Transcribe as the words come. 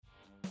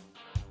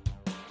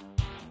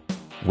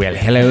Well,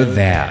 hello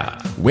there.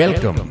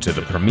 Welcome to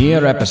the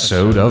premiere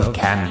episode of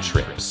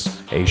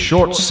Cantrips, a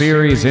short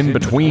series in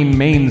between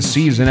main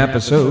season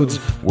episodes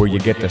where you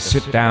get to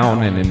sit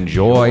down and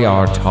enjoy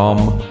our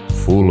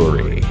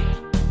tomfoolery.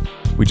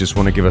 We just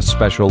want to give a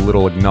special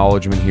little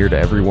acknowledgement here to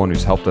everyone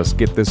who's helped us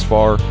get this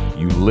far.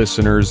 You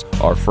listeners,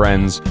 our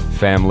friends,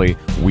 family,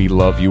 we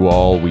love you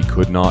all. We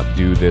could not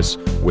do this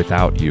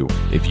without you.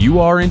 If you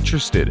are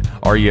interested,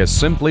 or you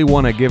simply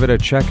want to give it a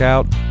check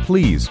out,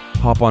 please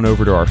hop on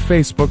over to our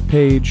Facebook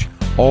page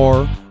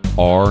or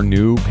our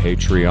new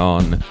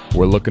Patreon.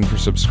 We're looking for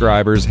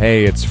subscribers.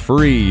 Hey, it's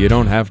free. You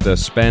don't have to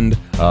spend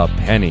a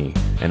penny.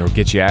 And it'll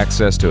get you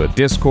access to a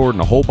Discord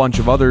and a whole bunch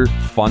of other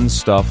fun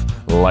stuff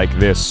like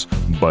this,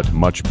 but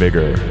much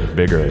bigger.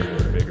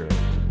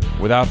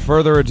 Without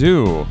further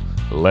ado,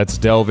 let's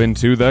delve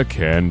into the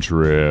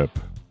Cantrip.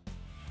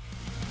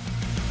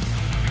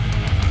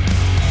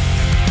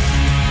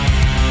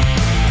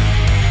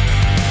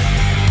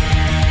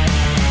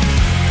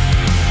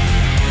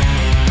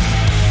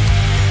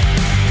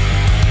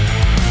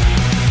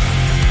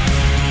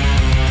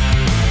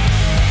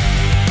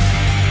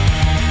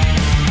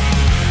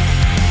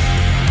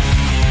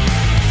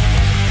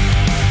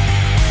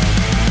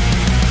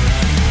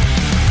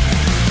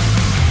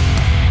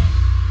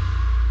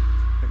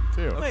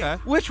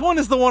 Which one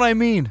is the one I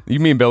mean? You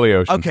mean Billy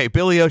Ocean. Okay,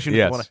 Billy Ocean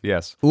is the one.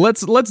 Yes.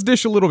 Let's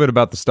dish a little bit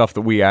about the stuff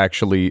that we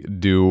actually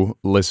do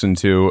listen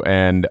to,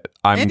 and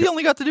Andy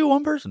only got to do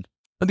one person.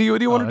 Do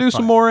you want to do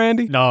some more,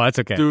 Andy? No, that's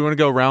okay. Do we want to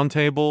go round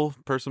table,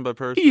 person by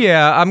person?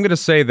 Yeah, I'm gonna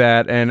say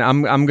that, and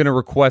I'm gonna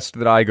request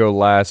that I go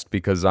last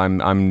because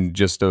I'm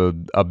just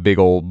a big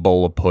old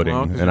bowl of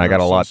pudding, and I got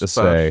a lot to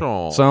say.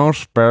 So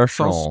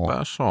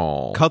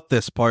special. Cut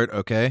this part,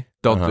 okay?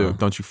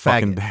 Don't you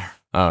fucking dare.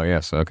 Oh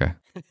yes, okay.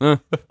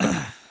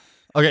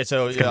 Okay,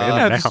 so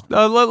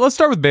let's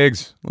start with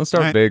Biggs. Let's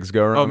start with Biggs.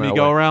 Go around. Oh, me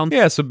go around?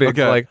 Yeah, so Biggs.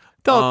 Okay. Like,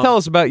 tell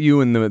us about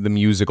you in the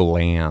musical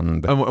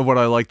land. And what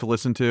I like to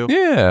listen to?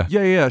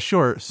 Yeah,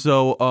 sure.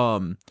 So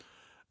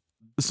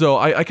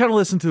I kind of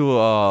listen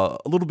to a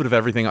little bit of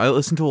everything. I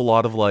listen to a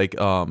lot of like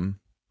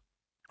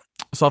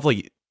stuff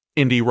like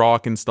indie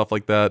rock and stuff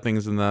like that.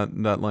 Things in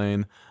that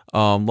lane.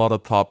 A lot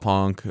of pop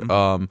punk.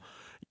 Mm-hmm.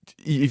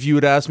 If you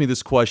had asked me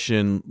this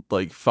question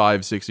like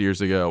 5-6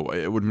 years ago,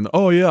 it would have been,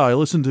 oh yeah, I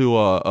listened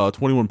to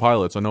 21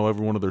 Pilots. I know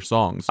every one of their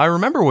songs. I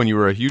remember when you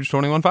were a huge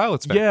 21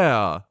 Pilots fan.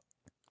 Yeah.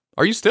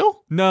 Are you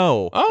still?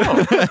 No.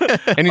 Oh.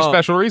 Any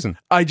special reason?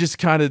 I just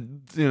kind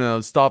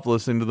of, stopped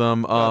listening to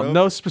them.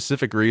 No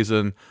specific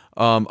reason.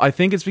 I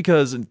think it's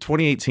because in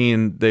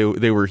 2018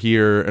 they were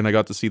here and I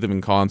got to see them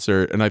in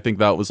concert, and I think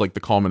that was like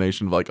the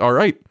culmination of like, all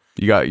right.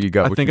 You got.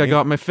 I think I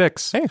got my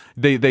fix. Hey.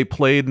 They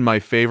played my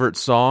favorite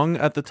song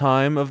at the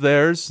time of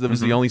theirs. That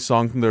was the only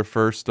song from their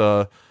first,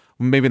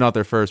 maybe not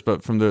their first,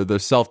 but from their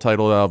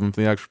self-titled album,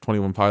 from the actual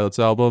 21 Pilots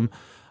album.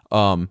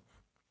 And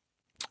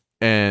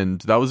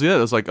that was it. I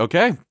was like,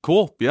 okay,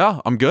 cool, yeah,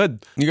 I'm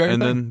good. You got your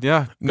and thing? Then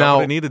got now,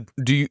 what I needed.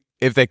 Do you?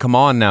 If they come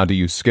on now, do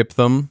you skip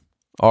them?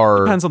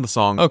 Or depends on the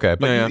song. Okay,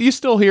 but you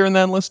still hear and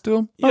then listen to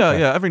them?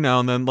 Yeah, every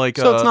now and then. Like,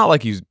 so it's not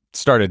like you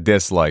started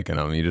disliking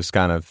them. You just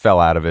kind of fell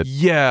out of it.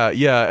 Yeah,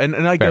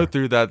 and I go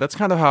through that. That's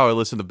kind of how I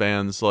listen to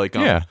bands. Like,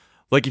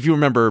 like if you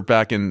remember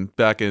back in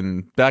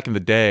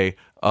the day,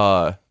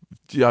 I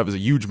was a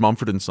huge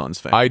Mumford & Sons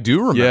fan. I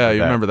do remember. Yeah,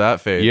 you remember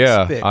that phase?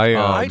 Yeah,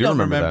 I do don't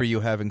remember that. you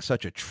having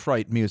such a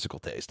trite musical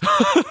taste.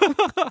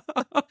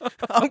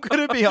 I'm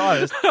gonna be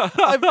honest.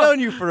 I've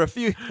known you for a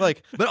few,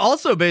 but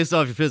also based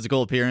off your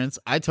physical appearance,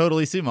 I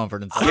totally see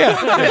Mumford & Sons.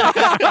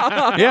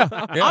 Yeah.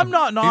 I'm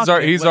not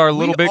knocking. He's our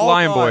little big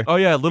lion boy. Oh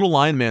yeah, Little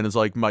Lion Man is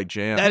like my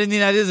jam. That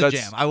is a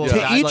jam. I will.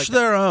 To each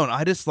their own.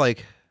 I just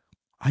like.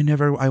 I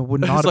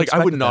would not. Like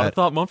I would not that. have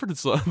thought Mumford &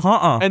 Sons.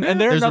 And there's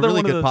there's another a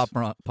really one good of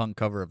pop punk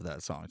cover of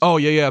that song. Oh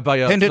yeah, by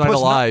And It Tonight Was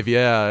Alive.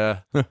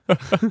 Yeah.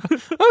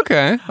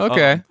 Okay.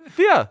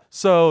 Yeah.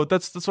 So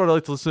that's what I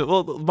like to listen to.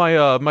 Well,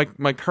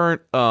 my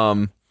current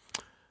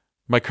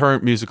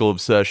musical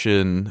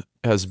obsession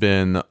has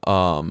been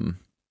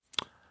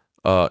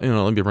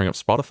let me bring up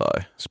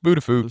Spotify.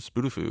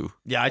 Spotify.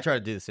 Yeah, I try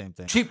to do the same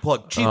thing. Cheap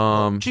plug. Cheap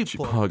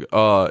plug.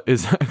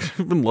 Is I've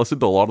been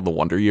listening to a lot of the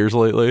Wonder Years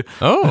lately.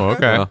 Oh,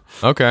 okay.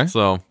 Okay.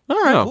 So all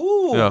right.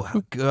 Ooh,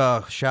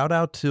 shout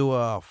out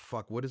to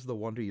what is the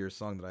Wonder Years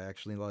song that I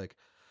actually like?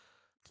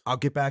 I'll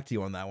get back to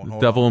you on that one.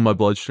 Hold Devil on. in My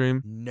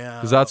Bloodstream. No,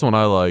 because that's one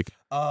I like.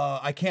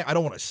 I can't. I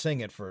don't want to sing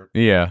it for.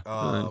 Yeah.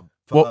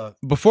 Well,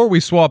 before we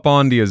swap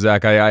on to you,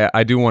 Zach,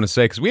 I do want to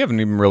say, because we haven't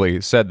even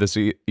really said this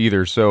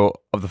either. So,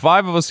 of the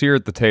 5 of us here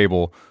at the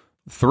table,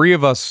 3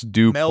 of us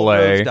do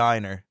play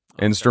Diner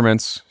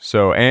instruments.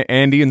 So,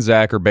 Andy and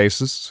Zach are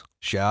bassists.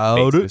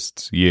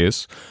 Bassists,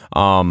 yes.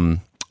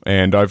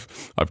 And I've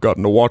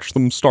gotten to watch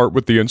them start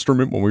with the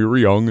instrument when we were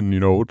young, and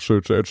it's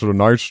a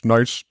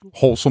nice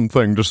wholesome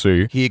thing to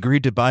see. He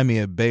agreed to buy me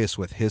a bass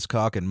with his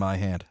cock in my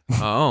hand.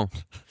 Oh.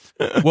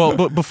 Well,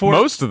 but before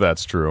Most of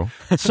that's true.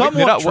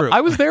 Somewhat true.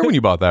 I was there when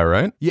you bought that,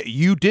 right? Yeah,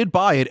 you did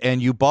buy it,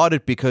 and you bought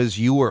it because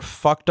you were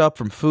fucked up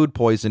from food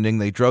poisoning.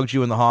 They drugged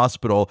you in the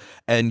hospital,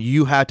 and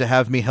you had to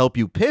have me help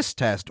you piss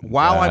test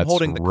while I'm That's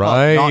holding the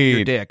right. cup, not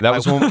your dick. That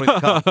was I when holding the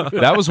cup.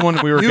 That was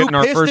when we were You getting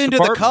our pissed first into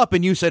apartment. the cup,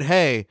 and you said,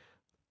 "Hey,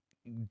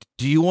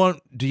 do you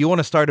want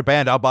to start a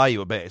band? I'll buy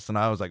you a bass." And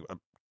I was like,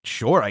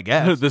 "Sure, I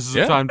guess." This is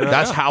Yeah. the time to.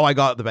 That's how I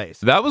got the bass.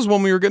 That was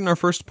when we were getting our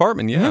first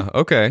apartment. Yeah.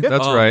 Okay.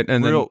 That's Um, right.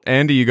 And then real-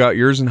 Andy, you got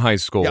yours in high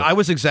school. Yeah, I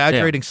was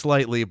exaggerating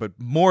slightly, but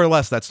more or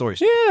less that story's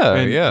true. Yeah.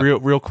 And Yeah.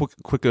 real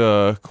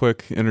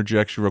quick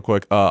interjection, real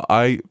quick.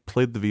 I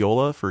played the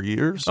viola for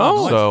years,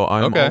 Oh, so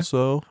I'm okay.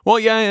 also. Well,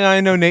 yeah,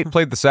 I know Nate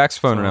played the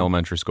saxophone in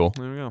elementary school.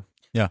 There we go.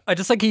 I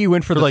just like how you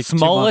went for the like 2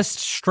 smallest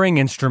string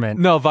instrument.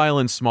 No,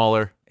 violin's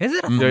smaller. Is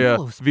it? Yeah,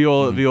 Oh,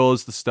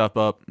 Viola's the step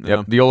up. Yeah.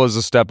 Yep. Viola's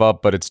a step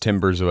up, but its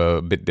timbers are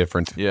a bit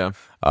different. Yeah.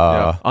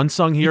 Uh,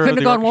 Unsung hero. couldn't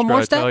of the have gone one orchestra, more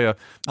I step? tell ya.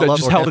 I I love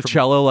just held a orchestra.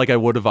 cello like I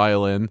would a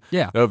violin.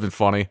 Yeah. That would have been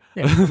funny.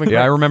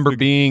 Yeah, I remember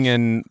being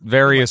in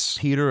various.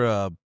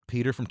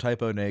 Peter from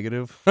Typo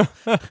Negative.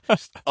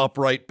 Just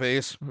upright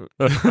bass.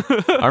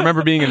 I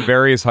remember being in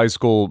various high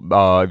school,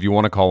 if you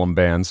want to call them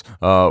bands,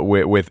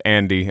 with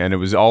Andy, and it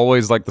was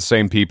always like the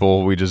same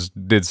people. We just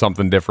did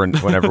something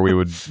different whenever we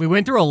would. we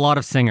went through a lot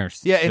of singers.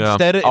 Yeah,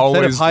 instead of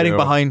always hiding do.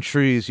 behind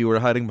trees, you were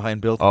hiding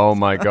behind buildings. Oh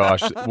my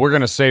gosh, we're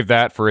gonna save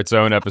that for its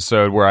own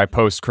episode where I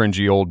post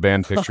cringy old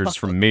band pictures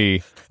from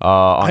me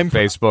on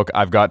Facebook.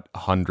 I've got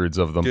hundreds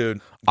of them,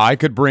 Dude. I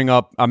could bring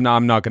up. I'm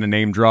not going to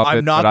name drop it.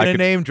 I'm not but going to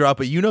name drop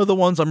it. You know the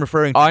ones I'm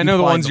referring to. I You know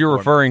the find ones them you're for me.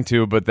 referring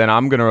to, but then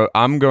I'm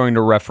going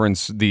to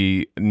reference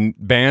the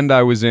band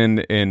I was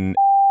in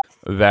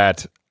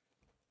that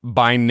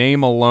by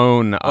name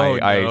alone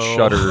I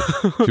shudder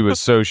to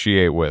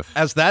associate with.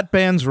 As that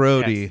band's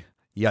roadie.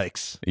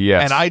 Yikes.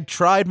 Yes. And I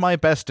tried my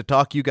best to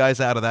talk you guys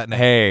out of that name.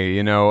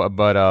 Hey,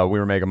 but we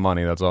were making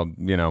money. That's all,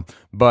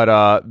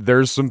 But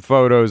there's some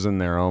photos in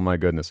there. Oh my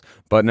goodness.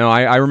 But no,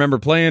 I remember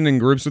playing in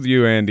groups with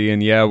you, Andy,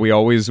 and yeah, it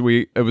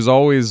was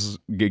always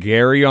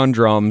Gary on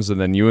drums, and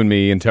then you and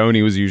me, and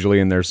Tony was usually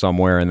in there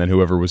somewhere, and then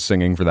whoever was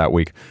singing for that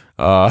week.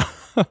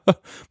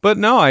 But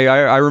no,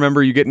 I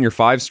remember you getting your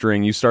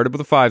 5-string. You started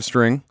with a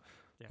 5-string.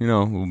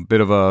 A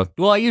bit of a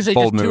Well, I usually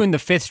bold just move. tune the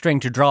 5th string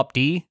to drop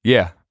D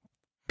Yeah.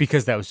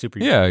 because that was super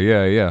easy.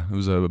 Yeah. It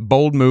was a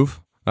bold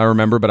move, I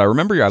remember, but I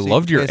remember I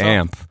loved your pays off.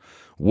 amp.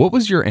 What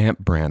was your amp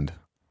brand?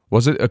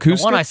 Was it The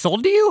acoustic? one I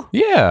sold to you,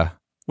 Yeah.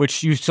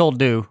 which you sold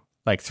to,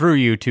 through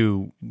you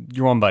to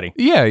your one buddy.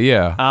 Yeah.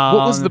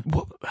 Was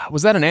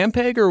that an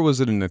Ampeg or was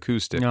it an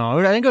acoustic? No,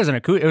 I think it was an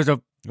acoustic. It was a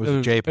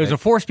JPEG. It was a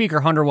 4-speaker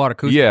 100-watt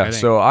acoustic. I Yeah, think.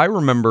 so I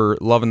remember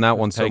loving that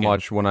one so Pagan.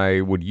 much when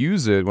I would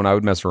use it, when I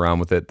would mess around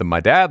with it, that my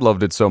dad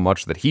loved it so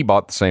much that he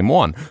bought the same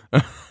one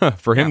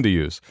for him to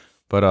use.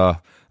 But,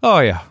 oh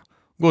yeah,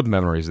 good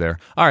memories there.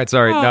 All right,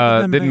 sorry,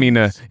 didn't mean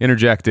to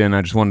interject in.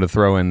 I just wanted to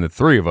throw in the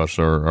three of us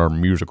are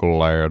musical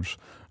lads.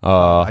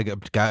 I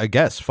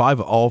guess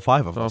all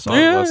five of us.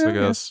 I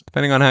guess.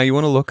 Depending on how you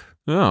want to look.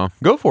 Yeah.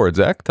 Go for it,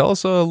 Zach. Tell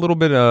us a little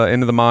bit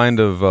into the mind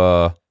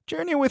of...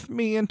 Journey with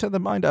me into the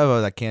mind.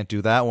 Oh, I can't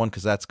do that one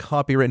because that's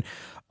copywritten.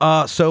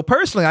 So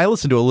personally, I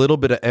listen to a little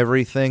bit of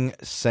everything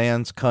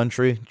sans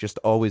country. Just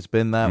always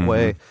been that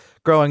way.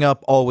 Growing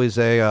up, always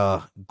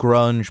a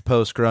grunge,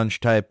 post-grunge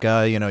type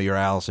guy. Your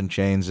Alice in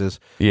Chainses,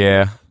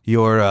 Yeah.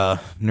 your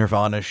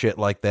Nirvana shit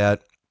like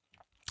that.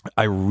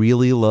 I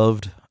really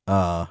loved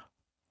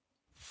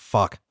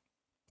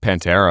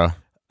Pantera.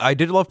 I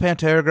did love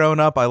Pantera growing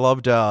up. I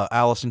loved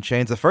Alice in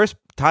Chains. The first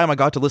time I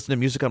got to listen to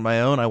music on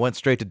my own, I went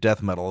straight to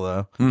death metal,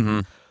 though. Mm-hmm.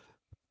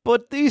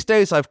 But these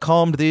days, I've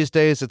calmed. These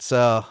days, it's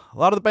a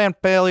lot of the band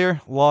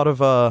Failure, a lot of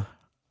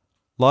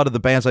the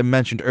bands I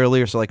mentioned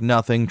earlier, so like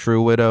Nothing,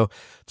 True Widow.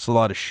 It's a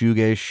lot of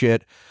shoegaze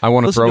shit. I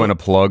want to Listen throw to- in a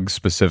plug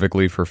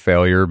specifically for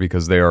Failure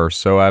because they are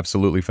so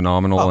absolutely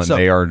phenomenal and so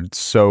they are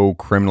so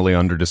criminally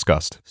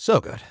under-discussed.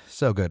 So good,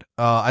 so good.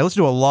 I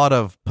listen to a lot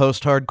of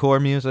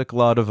post-hardcore music, a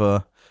lot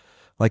of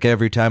like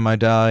Every Time I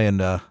Die and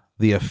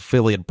the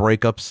affiliate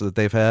breakups that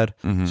they've had.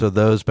 So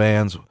those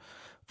bands,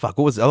 what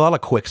was a lot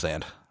of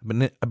Quicksand.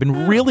 I've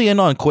been really in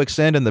on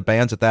Quicksand and the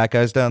bands that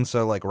guy's done.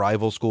 So like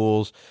Rival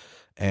Schools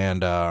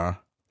and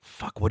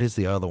what is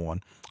the other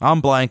one?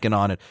 I'm blanking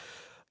on it.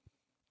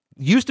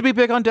 Used to be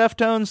big on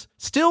Deftones.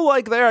 Still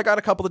like there. I got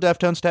a couple of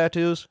Deftones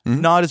tattoos.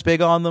 Not as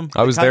big on them.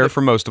 I was there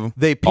for most of them.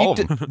 They All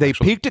peaked. of them, They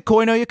actually. peaked at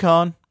Koi no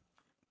Yakan.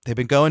 They've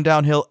been going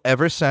downhill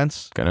ever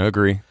since. Gonna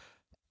agree.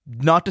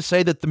 Not to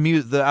say that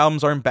the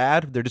albums aren't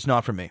bad. They're just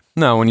not for me.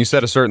 No, when you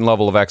set a certain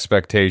level of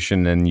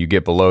expectation and you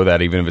get below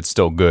that, even if it's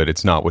still good,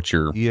 it's not what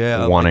you're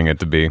wanting it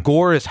to be.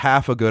 Gore is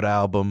half a good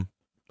album.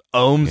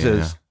 Ohms Yeah.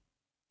 is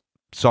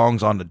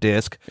songs on the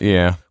disc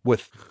Yeah.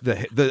 with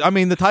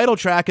the title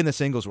track and the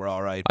singles were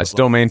all right. I but,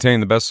 still maintain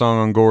the best song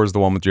on Gore is the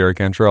one with Jerry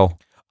Cantrell.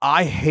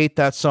 I hate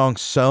that song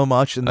so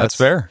much, and That's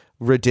fair.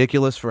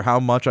 ridiculous for how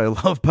much I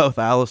love both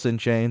Alice in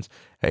Chains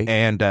Hey.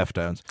 and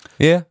Deftones.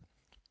 Yeah.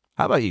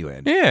 How about you,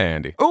 Andy? Yeah,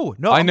 Andy. Oh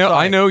no, I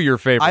know your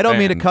favorite I don't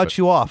mean to band, cut but-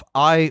 you off.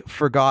 I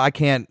forgot. I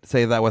can't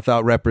say that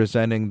without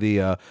representing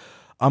the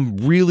I'm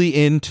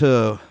really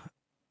into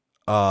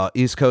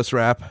East Coast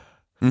rap,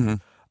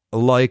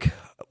 like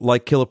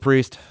Killer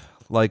Priest,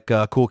 like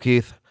Cool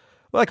Keith,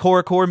 like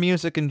horrorcore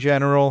music in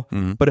general.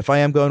 But if I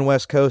am going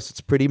West Coast,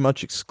 it's pretty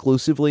much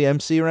exclusively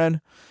MC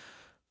Ren.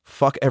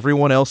 Fuck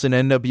everyone else in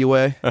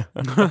NWA.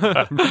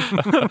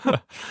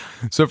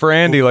 So for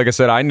Andy, like I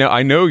said,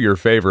 I know your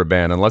favorite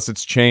band, unless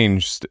it's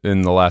changed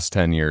in the last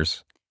 10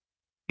 years.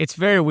 It's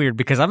very weird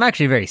because I'm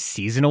actually very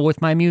seasonal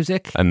with my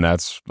music. And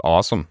that's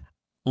awesome.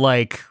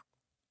 Like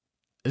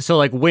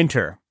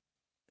winter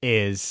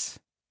is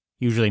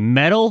usually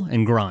metal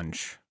and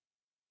grunge.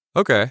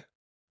 Okay.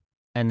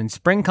 And then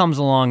spring comes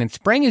along, and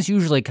spring is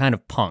usually kind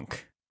of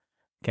punk.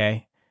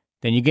 Okay?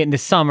 Then you get into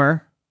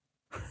summer,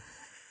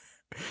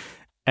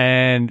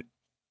 and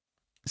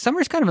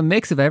summer's kind of a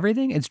mix of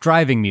everything. It's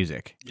driving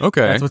music.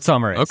 Okay. That's what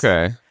summer is.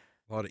 Okay.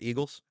 A lot of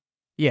Eagles.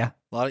 Yeah.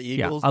 A lot of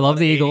Eagles. Yeah. I love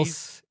the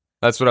Eagles.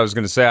 That's what I was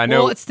going to say. I know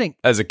Well, let's think.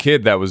 as a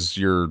kid that was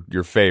your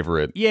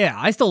favorite. Yeah,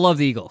 I still love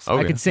the Eagles. Okay.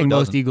 I can sing Who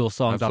most doesn't? Eagles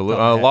songs. Absolutely.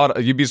 Off the top of my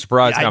head. You'd be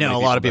surprised I how know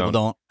many a lot of people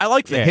don't. I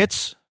like the Yeah.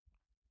 hits.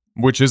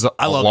 Which is a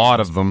love lot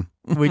songs. of them.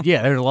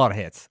 Yeah, there's a lot of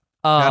hits.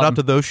 Shout out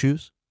to those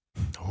shoes.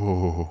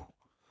 Ooh.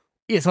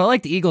 Yeah, so I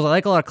like the Eagles. I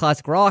like a lot of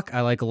classic rock. I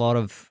like a lot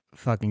of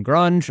fucking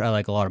grunge. I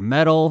like a lot of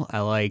metal. I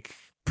like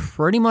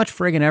pretty much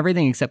friggin'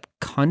 everything except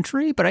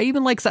country. But I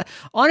even like,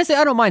 honestly,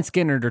 I don't mind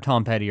Skinner or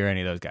Tom Petty or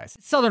any of those guys.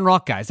 Southern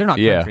rock guys. They're not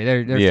Yeah. country.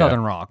 They're Yeah.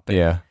 Southern rock. But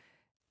Yeah.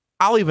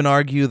 I'll even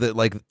argue that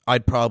like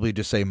I'd probably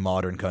just say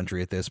modern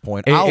country at this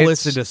point. It- I'll it's-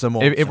 listen to some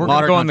old. If we're songs.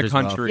 going to go on the country's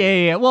rough.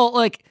 country. yeah. Well,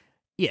 like,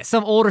 yeah,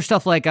 some older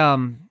stuff like,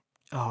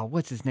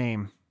 what's his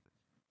name?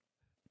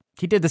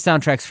 He did the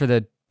soundtracks for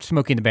the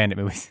Smokey and the Bandit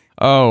movies.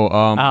 Oh,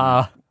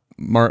 No.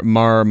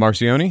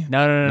 Marcioni?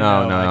 No, no,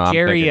 I'm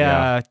Jerry, thinking,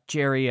 yeah.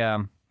 Jerry,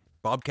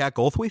 Bobcat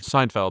Goldthwait,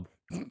 Seinfeld.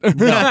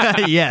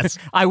 Yes.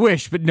 I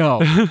wish, but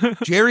no.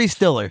 Jerry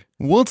Stiller.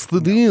 What's the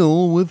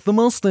deal with the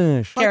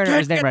mustache? Can't remember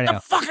his name right now.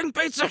 Fucking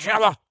pizza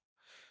shower.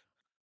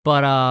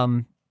 But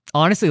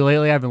honestly,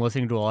 lately I've been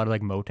listening to a lot of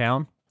like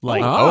Motown,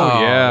 like Oh,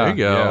 yeah. There you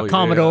go. Yeah.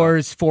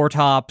 Commodores, Four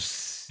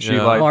Tops,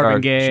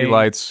 Marvin Gaye, She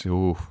Lights.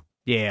 Ooh,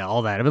 yeah,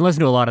 all that. I've been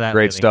listening to a lot of that.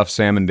 great lately. stuff.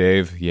 Sam and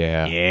Dave.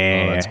 Yeah.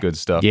 Yeah. Oh, that's good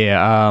stuff.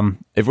 Yeah.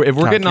 If we're getting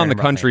on the caring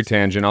about country names.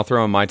 tangent, I'll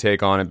throw in my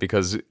take on it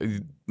because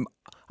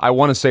I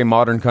want to say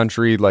modern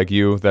country like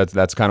you.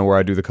 That's kind of where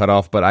I do the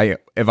cutoff. But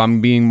if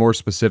I'm being more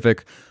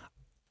specific,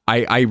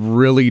 I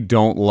really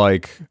don't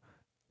like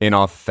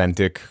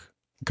inauthentic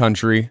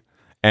country.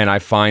 And I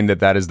find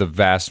that is the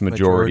vast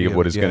majority of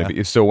what is going to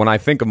be. So when I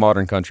think of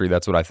modern country,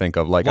 that's what I think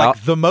of. Like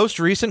the most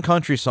recent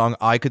country song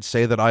I could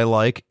say that I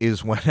like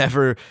is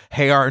whenever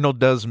Hey Arnold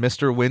does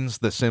Mr. Wins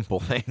the Simple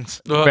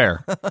Things.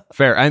 fair.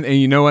 And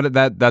you know what?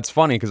 That's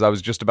funny because I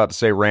was just about to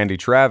say Randy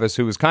Travis,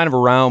 who was kind of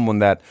around when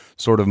that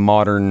sort of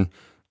modern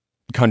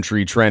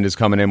country trend is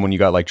coming in when you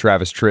got like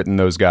Travis Tritt and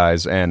those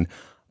guys. And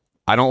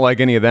I don't like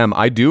any of them.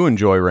 I do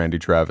enjoy Randy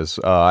Travis.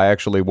 I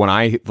actually, when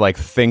I like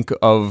think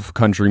of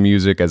country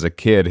music as a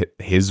kid,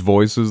 his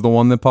voice is the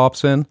one that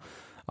pops in.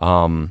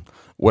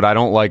 What I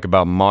don't like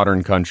about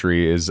modern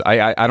country is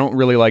I don't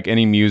really like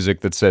any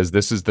music that says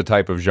this is the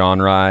type of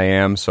genre I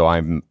am. So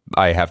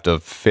I have to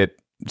fit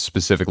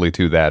specifically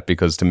to that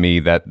because to me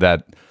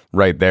that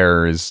right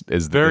there is the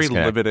Very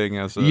disconnect. limiting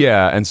as a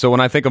Yeah, and so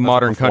when I think of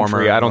modern performer,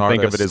 country, I don't an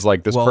think of it artist. as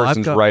like this Well, I've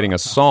person's got- writing a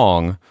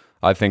song.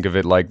 I think of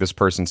it like this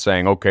person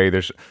saying, "Okay,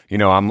 there's,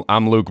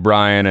 I'm Luke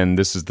Bryan, and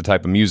this is the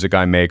type of music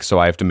I make, so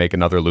I have to make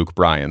another Luke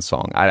Bryan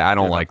song." I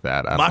don't like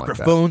that. I don't like that.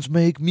 Microphones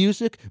make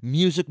music.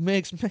 Music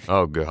makes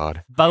Oh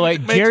God. By the way,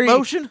 makes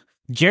motion.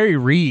 Jerry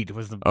Reed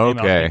was the name I was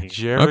Okay. thinking.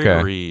 Jerry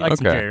Okay. Reed. I like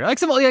some Okay. Jerry. I like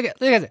some. Like I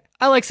said,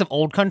 I like some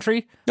old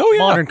country. Oh, yeah.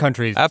 Modern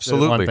country is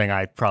Absolutely. the one thing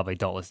I probably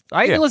don't listen.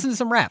 I even Yeah. listen to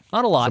some rap,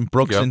 not a lot. Some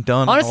Brooks Yep. and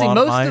Dunn. Honestly, a lot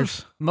of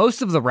Myers.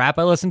 most of the rap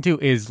I listen to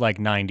is like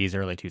 90s,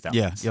 early 2000s.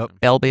 Yeah. Yep.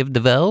 Belle Biv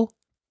DeVoe?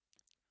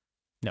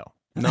 No.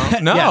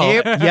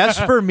 No. Yes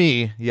for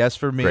me. Yes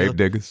for me.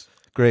 Gravediggers.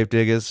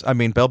 Gravediggers. I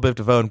mean, Belle Biv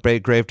DeVoe and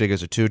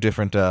Gravediggers are two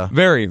different.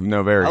 Very.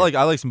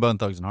 I like some Bone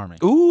Thugs and Harmony.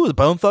 Ooh, the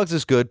Bone Thugs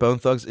is good. Bone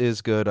Thugs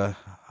is good.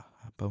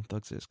 Bone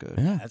Thugs is good.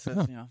 Yeah. That's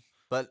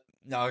but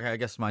no, okay, I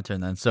guess it's my turn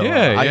then. So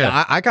Yeah,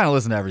 yeah. I kind of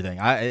listen to everything.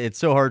 It's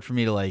so hard for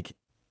me to like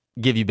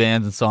give you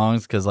bands and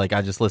songs because like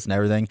I just listen to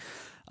everything.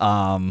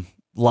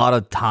 Lot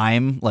of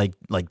time, like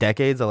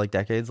decades. I like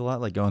decades a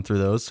lot, like going through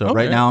those. So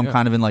right now I'm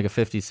kind of in like a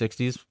 50s,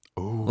 60s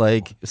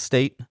like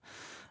state.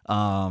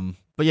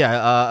 But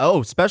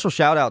yeah, special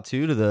shout out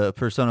too to the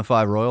Persona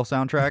 5 Royal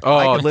soundtrack. Oh,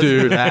 I could listen to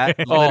dude. that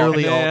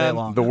literally all day man.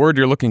 long. The word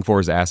you're looking for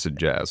is acid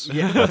jazz.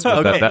 Yeah. That's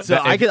what Okay, that, so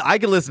I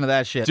could listen to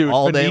that shit Dude,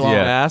 all day Beneath long.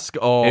 the Mask.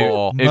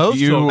 Oh, If Most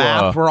you,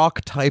 math rock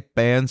type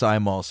bands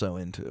I'm also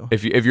into.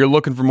 if you're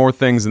looking for more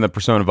things in the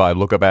Persona vibe,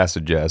 look up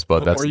acid jazz.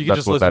 But that's or you can that's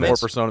just what listen that to more is.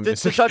 Persona To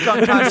music. touch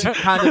on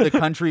kind of the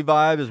country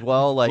vibe as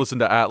well, like Listen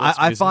to Atlas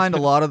I music. find a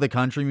lot of the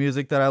country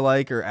music that I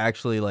like are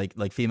actually like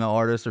female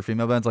artists or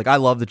female bands. Like I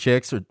love the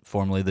Chicks, or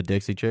formerly the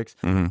Dixie Chicks.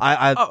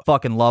 I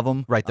fucking love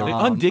them. Right there. I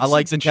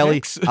like Undixie some Kelly.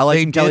 Chicks. I like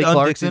They some Kelly did undixie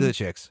Clarkson. the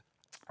Chicks.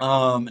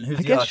 And who's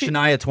I guess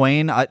Shania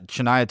Twain?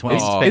 Shania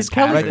Twain. Is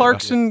Kelly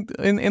Clarkson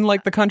in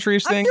like the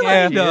country-ish thing?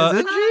 I feel Yeah.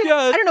 like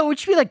I don't know. Would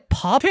she be like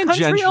pop country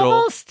Tangential.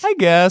 almost? I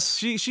guess.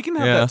 She can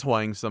have Yeah. that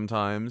twang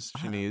sometimes.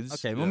 She needs.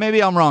 Okay, well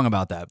maybe I'm wrong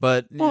about that,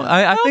 but Well,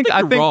 I don't think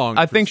think you're wrong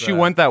I for think she that.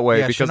 went that way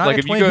Yeah, because Shania like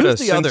if you Twain, go to who's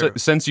the other?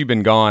 since you've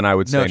been gone, I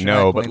would No, say Shania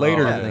no, Twain. but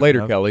later Oh, later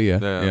no. Kelly, yeah.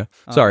 Yeah.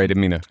 Sorry, I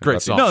didn't mean to. Great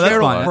interrupt you. song. No, that's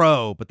Sheryl fine.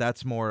 Crow, but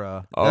that's more.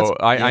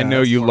 I know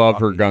that's you more love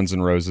her rocky. Guns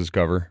N' Roses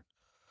cover.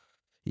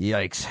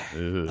 Yikes!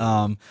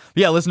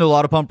 yeah, listen to a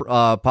lot of pop.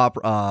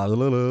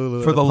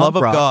 For the love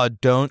of God,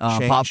 don't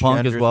change pop punk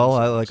as genders well.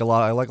 and I songs. like a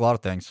lot. I like a lot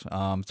of things.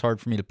 It's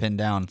hard for me to pin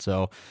down.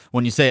 So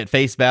when you say at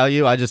face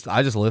value, I just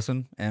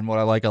listen, and what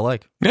I like, I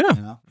like. Yeah,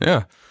 You know?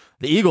 yeah.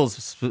 The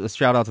Eagles,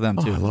 shout out to them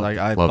too.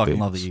 I fucking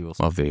love the Eagles. Eagles.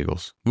 Love the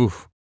Eagles.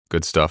 Oof,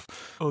 good stuff.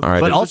 All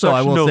right, But There's also, I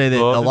actually will no say that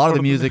thought a in lot of front the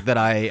of music that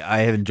I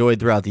have enjoyed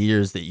throughout the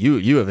years that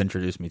you have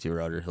introduced me to,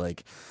 Roger,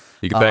 like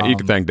you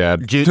can thank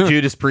Dad.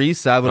 Judas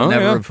Priest. I would Oh,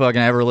 never yeah. have fucking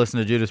ever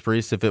listened to Judas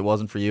Priest if it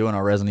wasn't for you and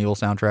our Resident Evil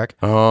soundtrack.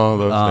 Oh,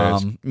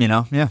 those days. You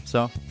know, yeah.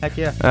 So heck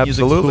yeah,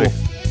 Absolutely.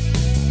 Music's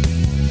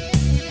cool.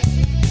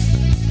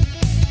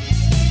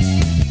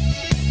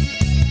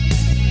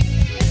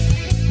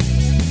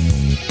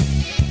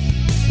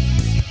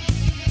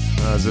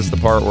 Is this the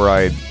part where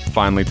I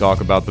finally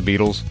talk about the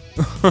Beatles?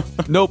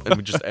 Nope, and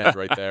we just end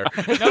right there.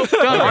 Nope, don't.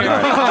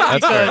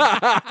 That's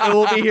fair.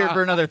 We'll be here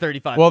for another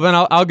 35. Well, then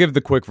I'll give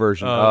the quick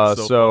version.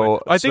 So funny.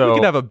 I think we so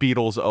could have a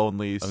Beatles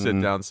only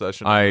sit down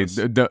session. on this.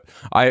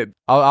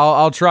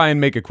 I'll try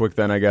and make it quick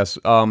then, I guess.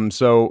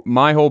 So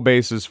my whole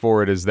basis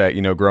for it is that,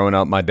 you know, growing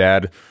up, my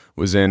dad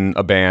was in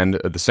a band,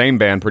 the same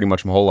band pretty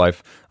much my whole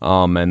life,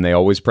 and they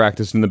always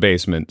practiced in the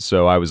basement.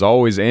 So I was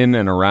always in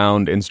and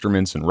around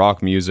instruments and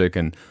rock music,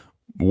 and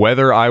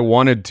whether I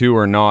wanted to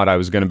or not, I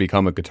was going to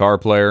become a guitar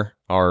player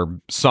or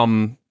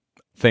something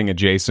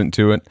adjacent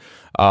to it.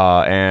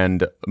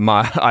 And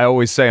I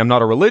always say I'm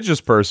not a religious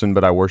person,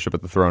 but I worship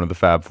at the throne of the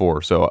Fab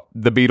Four. So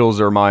the Beatles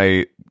are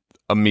my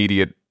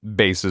immediate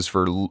basis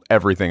for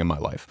everything in my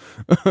life.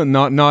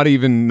 not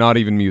even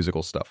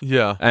musical stuff.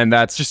 Yeah. And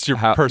that's Just your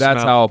how, personal-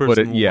 that's how I'll put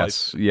it.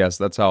 personal Yes,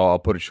 that's how I'll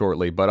put it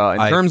shortly. But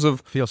in terms of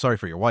feel sorry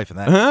for your wife in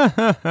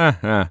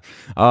that.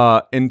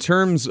 in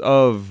terms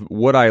of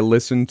what I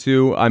listen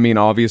to, I mean,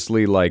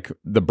 obviously, like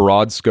the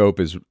broad scope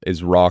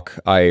is rock.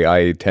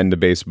 I tend to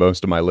base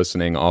most of my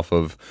listening off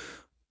of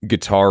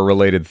guitar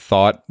related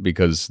thought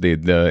because the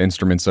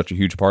instrument's such a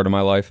huge part of my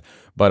life.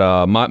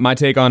 But my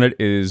take on it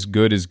is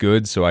good.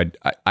 So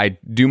I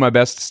do my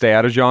best to stay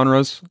out of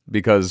genres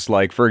because,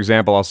 like, for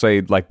example, I'll say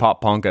like pop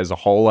punk as a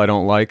whole I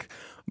don't like.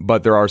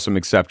 But there are some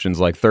exceptions,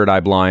 like Third Eye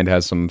Blind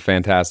has some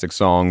fantastic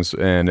songs,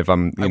 and if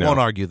I'm, I won't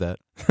argue that.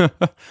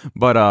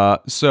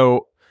 But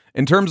so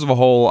in terms of a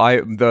whole,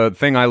 the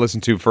thing I listen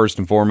to first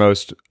and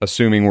foremost,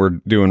 assuming we're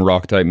doing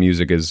rock type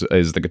music, is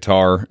the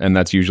guitar, and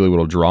that's usually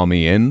what'll draw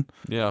me in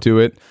to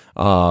it.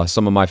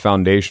 Some of my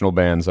foundational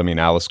bands, I mean,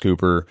 Alice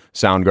Cooper,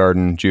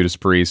 Soundgarden, Judas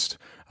Priest.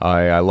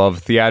 I love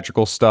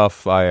theatrical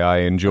stuff. I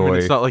enjoy. I mean,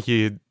 it's not like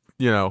you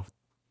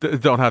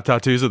don't have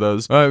tattoos of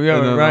those. Yeah,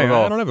 No, right. not at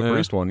all. I don't have a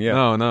Priest one.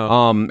 Yeah,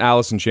 No.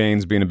 Alice in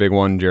Chains being a big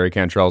one. Jerry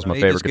Cantrell's my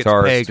He favorite just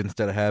guitarist. gets pegged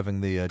instead of having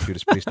the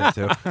Judas Priest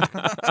tattoo.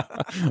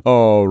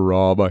 Oh,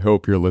 Rob, I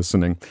hope you're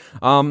listening.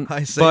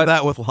 I say but-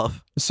 that with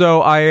love.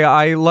 So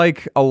I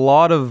like a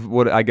lot of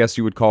what I guess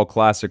you would call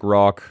classic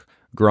rock,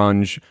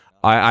 grunge.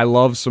 I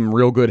love some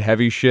real good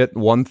heavy shit.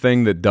 One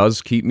thing that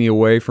does keep me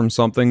away from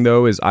something,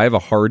 though, is I have a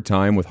hard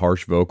time with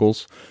harsh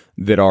vocals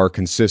that are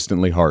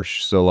consistently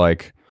harsh. So,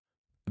 like,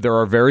 there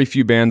are very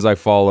few bands I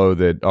follow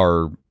that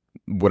are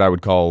what I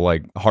would call,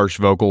 like, harsh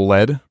vocal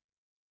led.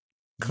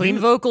 Clean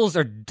vocals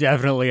are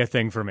definitely a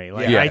thing for me.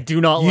 Like Yeah. I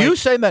do not You like.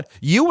 saying that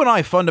you and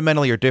I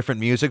fundamentally are different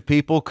music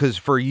people because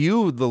for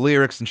you the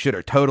lyrics and shit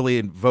are totally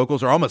and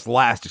vocals are almost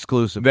last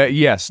exclusive. That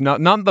yes, not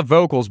the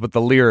vocals, but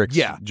the lyrics.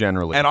 Yeah.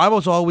 Generally. And I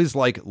was always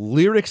like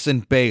lyrics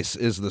and bass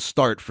is the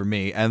start for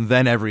me, and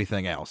then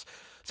everything else.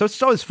 So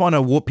it's always fun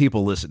to what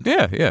people listen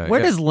to. yeah.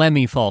 Where does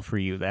Lemmy fall for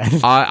you then?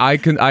 I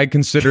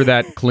consider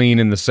that clean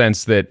in the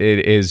sense that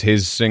it is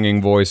his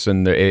singing voice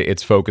and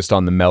it's focused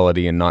on the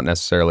melody and not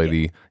necessarily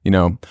the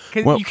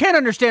 'Cause you can't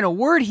understand a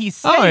word he's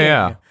saying. Oh,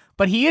 yeah.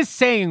 But he is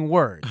saying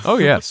words. Oh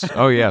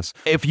yes.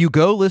 If you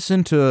go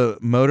listen to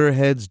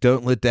Motorhead's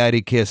 "Don't Let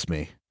Daddy Kiss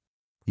Me,"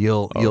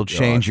 you'll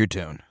change your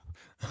tune.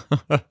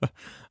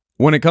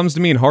 When it comes to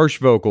me and harsh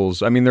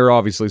vocals, I mean there are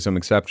obviously some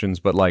exceptions,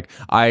 but like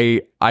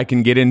I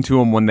can get into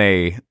them when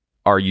they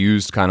are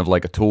used kind of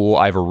like a tool.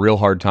 I have a real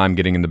hard time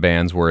getting into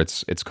bands where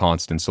it's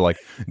constant. So like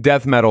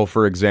death metal,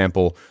 for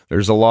example,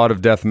 there's a lot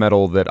of death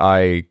metal that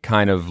I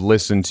kind of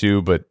listen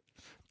to but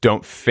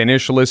don't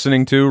finish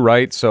listening to,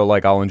 right? So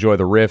like I'll enjoy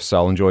the riffs,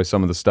 I'll enjoy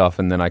some of the stuff,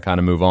 and then I kind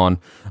of move on.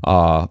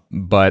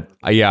 But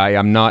yeah,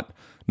 I'm not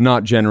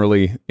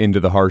generally into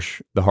the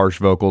harsh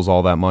vocals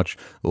all that much.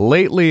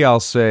 Lately, I'll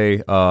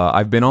say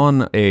I've been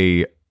on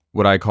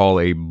what I call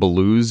a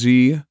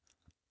bluesy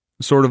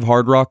sort of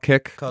hard rock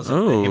kick.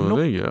 Oh,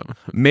 there you go.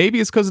 Maybe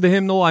it's because of the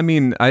hymnal. I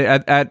mean,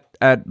 at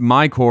at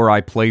my core,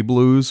 I play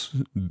blues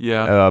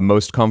Yeah.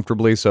 most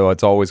comfortably, so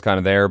it's always kind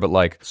of there. But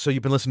like, So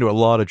you've been listening to a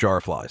lot of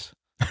Jarflies.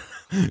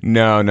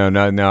 no.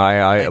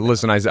 I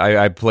listen.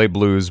 I play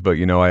blues, but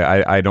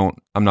I don't.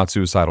 I'm not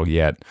suicidal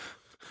yet.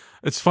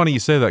 It's funny you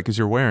say that because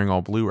you're wearing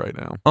all blue right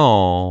now.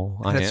 Oh,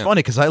 And it's funny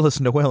because I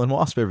listen to Whale and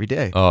Wasp every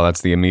day. Oh,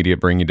 that's the immediate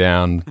bring you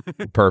down.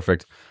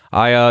 Perfect.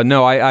 I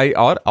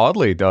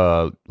oddly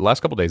last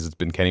couple days it's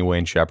been Kenny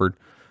Wayne Shepherd.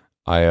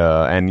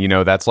 And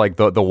that's like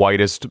the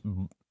whitest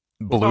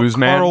blues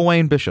man. Carl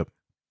Wayne Bishop.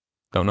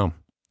 Don't know.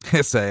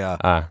 It's a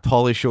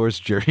Pauly Shore's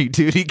jury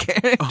duty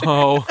gang.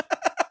 Oh,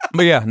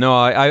 But yeah, no,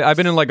 I've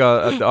been in like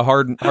a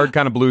hard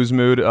kind of blues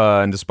mood,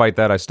 and despite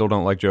that, I still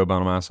don't like Joe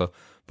Bonamassa.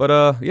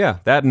 But yeah,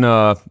 that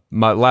and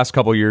my last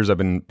couple years, I've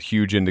been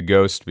huge into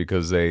Ghost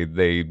because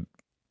they,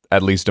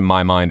 at least in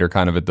my mind, are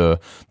kind of at the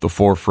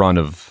forefront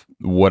of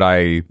what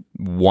I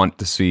want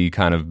to see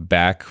kind of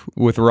back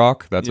with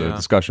rock. That's a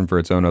discussion for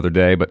its own other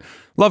day. But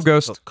love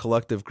Ghost.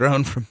 Collective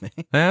groan from me.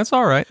 That's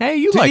all right. Hey,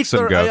 you To like each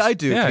some their- Ghost? I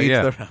do. Yeah, To each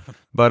yeah. their own.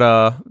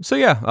 But so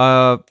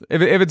yeah,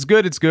 if it's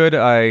good, it's good.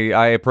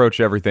 I approach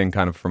everything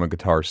kind of from a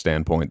guitar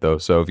standpoint, though.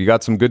 So if you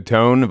got some good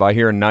tone, if I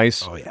hear a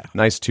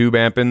nice tube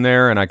amp in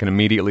there, and I can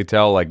immediately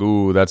tell, like,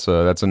 ooh, that's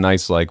a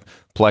nice like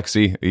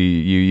plexi.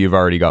 You've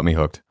already got me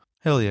hooked.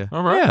 Hell yeah.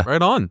 all right, Yeah.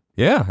 right on.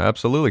 Yeah,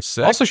 absolutely.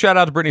 Sick. Also, shout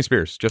out to Britney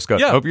Spears. Just got.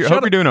 Yeah, hope you're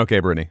shout out- doing okay,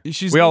 Britney.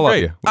 She's we all love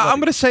great. you. I'm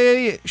going to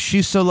say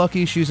she's so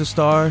lucky she's a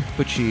star,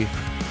 but she...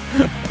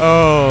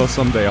 Oh,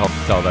 someday I'll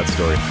tell that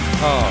story.